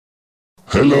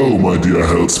Hello, my dear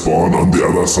Hellspawn on the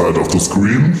other side of the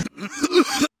screen.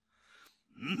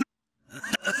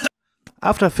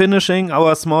 After finishing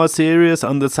our small series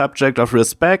on the subject of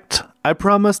respect, I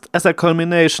promised as a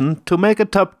culmination to make a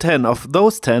top 10 of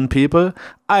those 10 people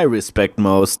I respect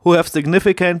most, who have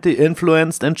significantly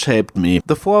influenced and shaped me.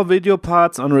 The 4 video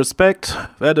parts on respect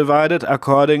were divided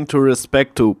according to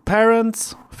respect to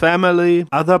parents, family,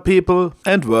 other people,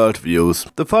 and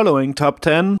worldviews. The following top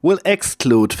 10 will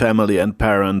exclude family and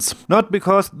parents. Not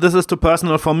because this is too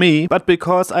personal for me, but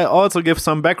because I also give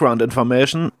some background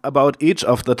information about each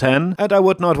of the 10, and I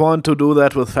would not want to do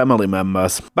that with family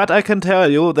members. But I can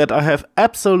tell you that I have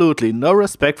absolutely no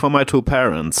respect for my 2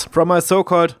 parents. From my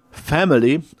so-called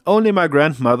family, only my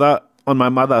grandmother on my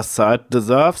mother's side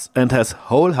deserves and has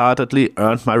wholeheartedly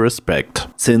earned my respect,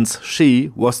 since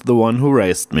she was the one who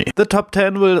raised me. The top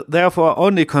 10 will therefore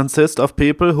only consist of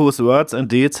people whose words and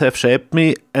deeds have shaped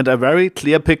me, and a very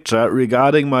clear picture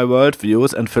regarding my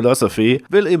worldviews and philosophy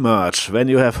will emerge when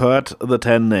you have heard the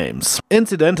 10 names.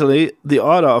 Incidentally, the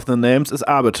order of the names is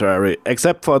arbitrary,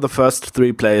 except for the first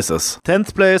 3 places.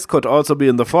 10th place could also be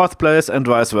in the 4th place and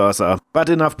vice versa. But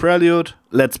enough prelude,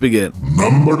 let's begin.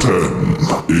 Number 10.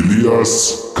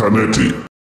 Elias Canetti.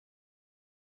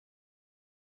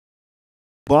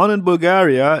 Born in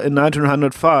Bulgaria in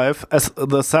 1905 as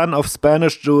the son of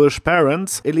Spanish-Jewish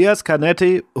parents, Elias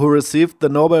Canetti, who received the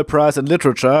Nobel Prize in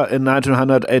Literature in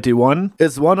 1981,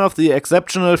 is one of the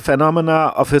exceptional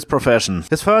phenomena of his profession.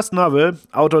 His first novel,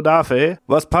 Autodafé,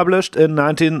 was published in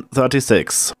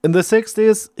 1936. In the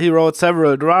 60s, he wrote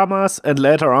several dramas and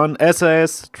later on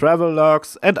essays,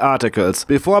 travelogues, and articles,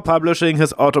 before publishing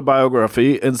his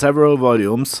autobiography in several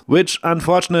volumes, which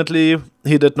unfortunately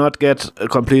he did not get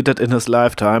completed in his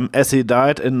lifetime, as he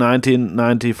died in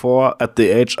 1994 at the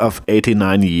age of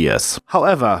 89 years.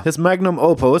 However, his magnum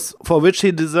opus, for which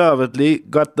he deservedly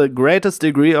got the greatest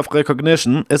degree of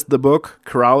recognition, is the book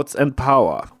Crowds and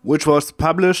Power, which was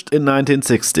published in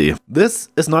 1960. This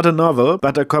is not a novel,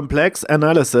 but a complex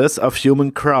analysis of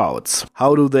human crowds.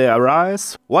 How do they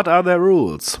arise? What are their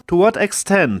rules? To what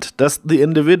extent does the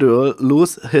individual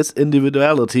lose his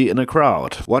individuality in a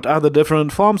crowd? What are the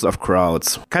different forms of crowds?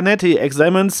 Canetti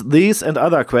examines these and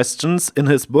other questions in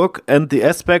his book, and the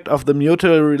aspect of the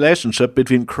mutual relationship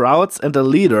between crowds and a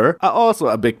leader are also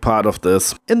a big part of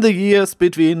this. In the years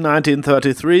between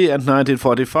 1933 and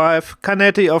 1945,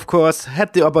 Canetti, of course,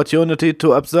 had the opportunity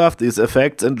to observe these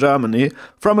effects in Germany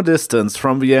from a distance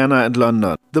from Vienna and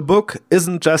London. The book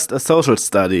isn't just a social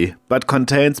study, but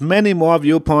contains many more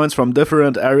viewpoints from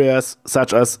different areas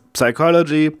such as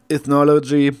psychology,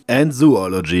 ethnology, and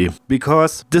zoology.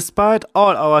 Because despite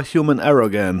all our human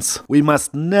arrogance, we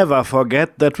must never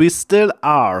forget that we still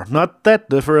are not that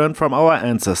different from our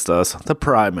ancestors, the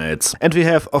primates. And we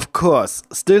have, of course,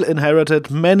 still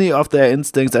inherited many of their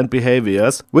instincts and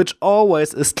behaviors, which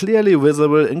always is clearly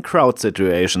visible in crowd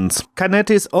situations.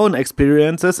 Canetti's own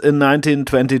experiences in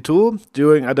 1922,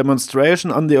 during a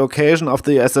demonstration on the occasion of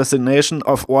the assassination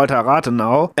of Walter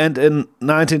Rathenau, and in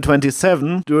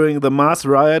 1927, during the mass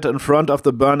riot in front of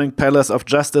the burning Palace of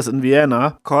Justice in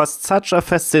Vienna, caused such a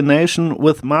fascination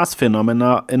with mass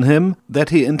phenomena in him that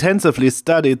he intensively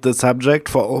studied the subject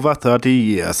for over 30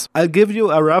 years. I'll give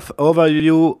you a rough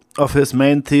overview of his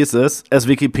main thesis as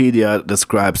Wikipedia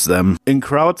describes them. In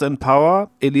Crowds and Power,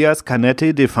 Elias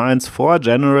Canetti defines 4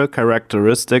 general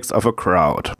characteristics of a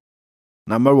crowd.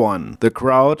 Number 1. The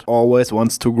crowd always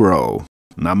wants to grow.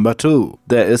 Number 2.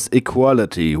 There is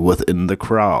equality within the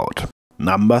crowd.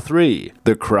 Number 3.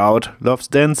 The crowd loves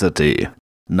density.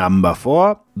 Number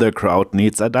 4. The crowd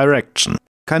needs a direction.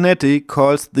 Canetti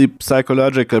calls the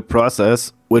psychological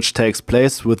process which takes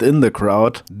place within the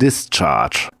crowd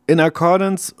discharge. In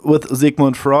accordance with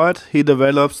Sigmund Freud, he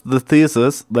develops the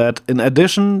thesis that in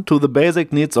addition to the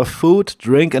basic needs of food,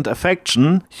 drink, and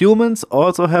affection, humans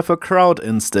also have a crowd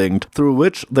instinct, through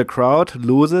which the crowd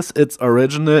loses its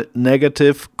original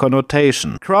negative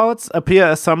connotation. Crowds appear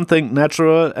as something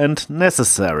natural and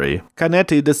necessary.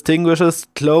 Canetti distinguishes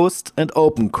closed and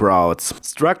open crowds.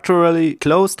 Structurally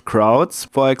closed crowds,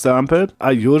 for example,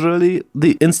 are usually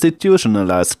the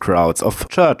institutionalized crowds of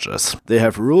churches. They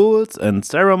have rules and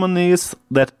ceremonies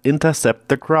that intercept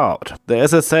the crowd. There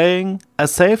is a saying, a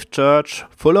safe church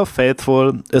full of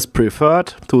faithful is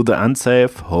preferred to the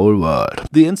unsafe whole world.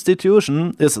 The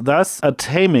institution is thus a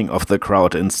taming of the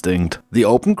crowd instinct. The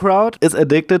open crowd is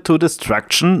addicted to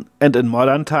distraction and in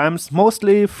modern times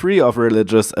mostly free of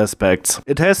religious aspects.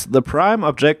 It has the prime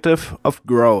objective of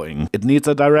growing. It needs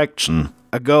a direction.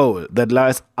 a goal that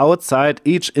lies outside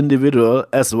each individual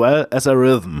as well as a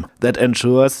rhythm that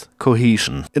ensures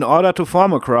cohesion. In order to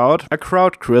form a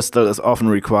crowd crystal is often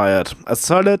required, a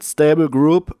solid, stable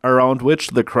group around which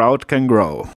the crowd can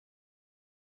grow.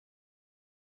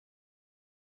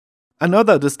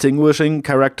 Another distinguishing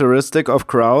characteristic of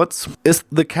crowds is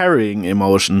the carrying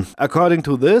emotion. According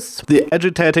to this, the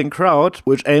agitating crowd,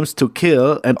 which aims to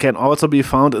kill and can also be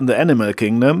found in the animal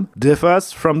kingdom,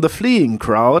 differs from the fleeing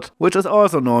crowd, which is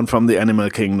also known from the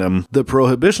animal kingdom. The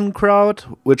prohibition crowd,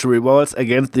 which revolts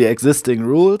against the existing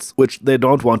rules, which they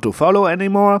don't want to follow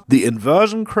anymore, the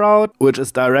inversion crowd, which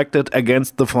is directed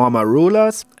against the former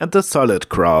rulers, and the solid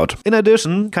crowd. In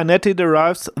addition, Canetti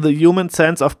derives the human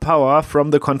sense of power from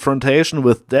the confrontation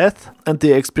with death and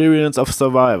the experience of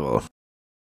survival.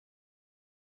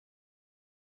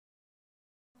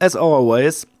 As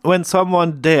always, when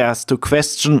someone dares to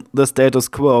question the status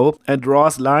quo and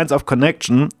draws lines of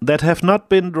connection that have not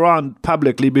been drawn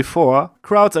publicly before,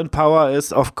 Crowds and Power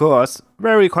is, of course,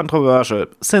 very controversial,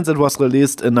 since it was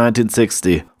released in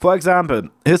 1960. For example,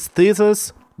 his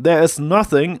thesis, "There is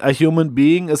nothing a human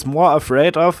being is more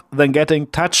afraid of than getting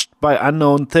touched by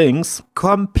unknown things,"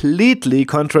 completely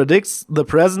contradicts the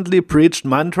presently preached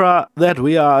mantra that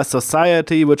we are a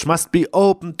society which must be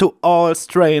open to all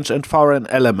strange and foreign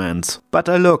elements. But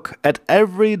a look at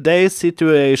everyday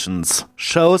situations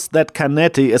shows that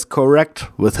Canetti is correct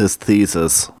with his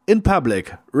thesis. In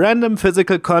public, random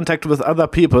physical contact with other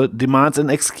people demands an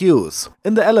excuse.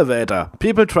 In the elevator,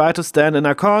 people try to stand in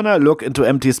a corner, look into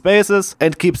empty spaces,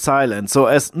 and keep silent so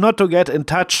as not to get in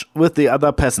touch with the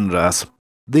other passengers.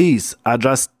 These are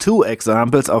just two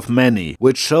examples of many,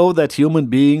 which show that human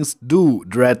beings do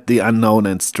dread the unknown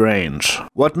and strange.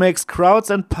 What makes Crowds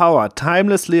and Power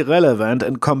timelessly relevant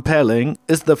and compelling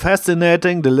is the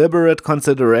fascinating, deliberate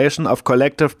consideration of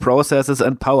collective processes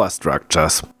and power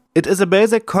structures. It is a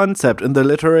basic concept in the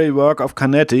literary work of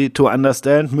Canetti to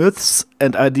understand myths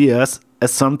and ideas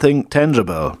as something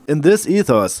tangible. In this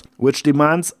ethos, which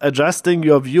demands adjusting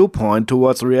your viewpoint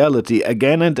towards reality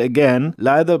again and again,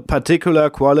 lie the particular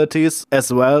qualities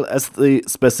as well as the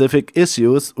specific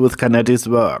issues with Canetti's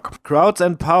work. Crowds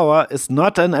and Power is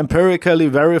not an empirically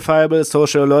verifiable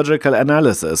sociological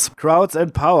analysis. Crowds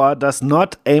and Power does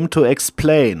not aim to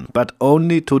explain, but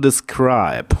only to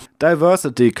describe.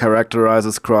 Diversity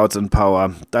characterizes Crowds and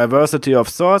Power, diversity of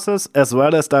sources as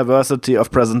well as diversity of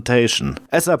presentation.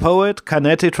 As a poet,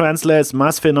 Canetti translates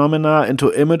mass phenomena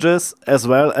into images as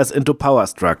well as into power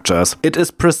structures. It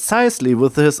is precisely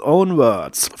with his own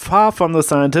words, far from the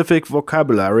scientific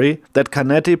vocabulary, that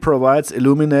Canetti provides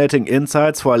illuminating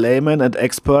insights for laymen and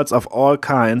experts of all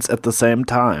kinds at the same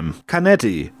time.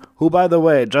 Canetti, who by the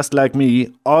way, just like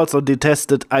me, also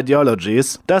detested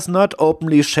ideologies, does not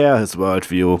openly share his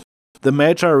worldview. The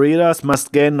major readers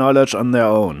must gain knowledge on their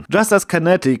own. Just as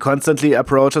Canetti constantly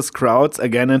approaches crowds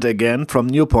again and again from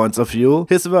new points of view,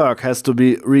 his work has to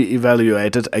be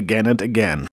re-evaluated again and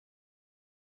again.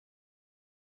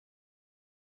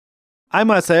 I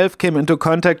myself came into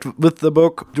contact with the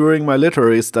book during my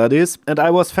literary studies, and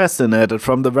I was fascinated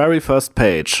from the very first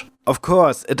page. Of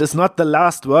course, it is not the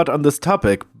last word on this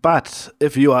topic, but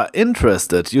if you are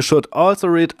interested, you should also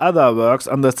read other works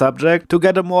on the subject to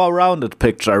get a more rounded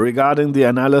picture regarding the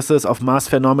analysis of mass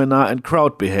phenomena and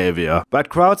crowd behavior. But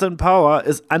Crowds and Power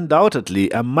is undoubtedly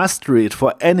a must-read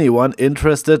for anyone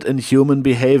interested in human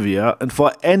behavior and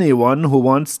for anyone who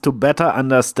wants to better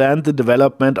understand the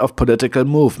development of political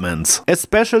movements.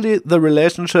 Especially the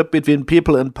relationship between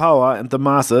people in power and the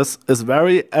masses is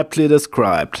very aptly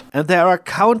described. And there are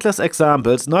countless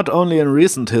examples, not only in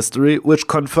recent history, which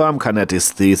confirm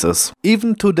Canetti's thesis.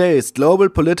 Even today's global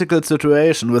political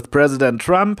situation with President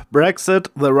Trump, Brexit,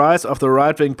 the rise of the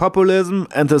right-wing populism,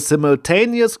 and the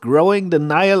simultaneous growing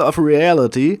denial of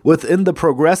reality within the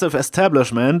progressive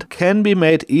establishment can be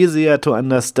made easier to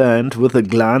understand with a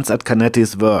glance at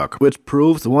Canetti's work, which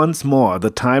proves once more the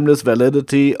timeless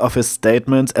validity of his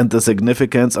statements and the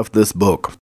significance of this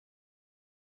book.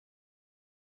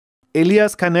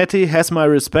 Elias Canetti has my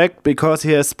respect because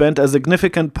he has spent a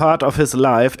significant part of his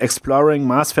life exploring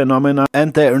mass phenomena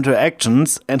and their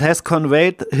interactions, and has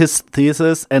conveyed his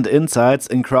thesis and insights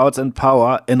in Crowds and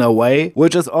Power in a way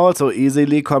which is also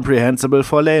easily comprehensible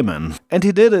for laymen. And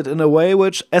he did it in a way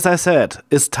which, as I said,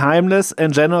 is timeless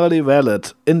and generally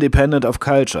valid, independent of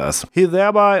cultures. He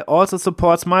thereby also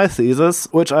supports my thesis,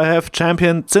 which I have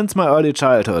championed since my early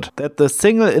childhood, that the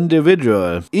single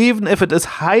individual, even if it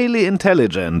is highly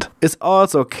intelligent, is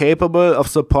also capable of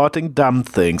supporting dumb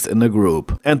things in a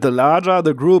group. And the larger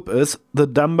the group is, the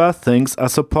dumber things are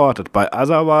supported by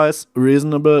otherwise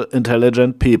reasonable,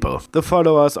 intelligent people. The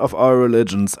followers of all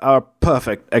religions are a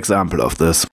perfect example of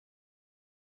this.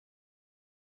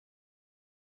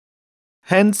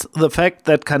 Hence, the fact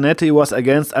that Canetti was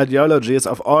against ideologies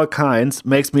of all kinds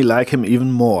makes me like him even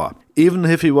more, even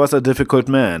if he was a difficult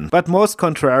man. But most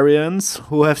contrarians,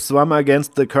 who have swum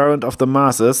against the current of the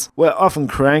masses, were often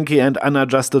cranky and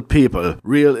unadjusted people,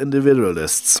 real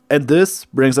individualists. And this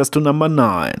brings us to number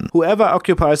 9. Whoever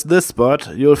occupies this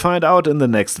spot, you'll find out in the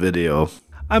next video.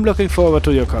 I'm looking forward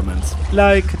to your comments.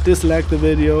 Like, dislike the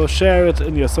video, share it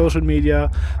in your social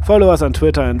media, follow us on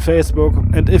Twitter and Facebook,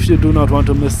 and if you do not want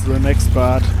to miss the next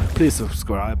part, please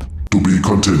subscribe. To be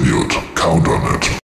continued. Count on it.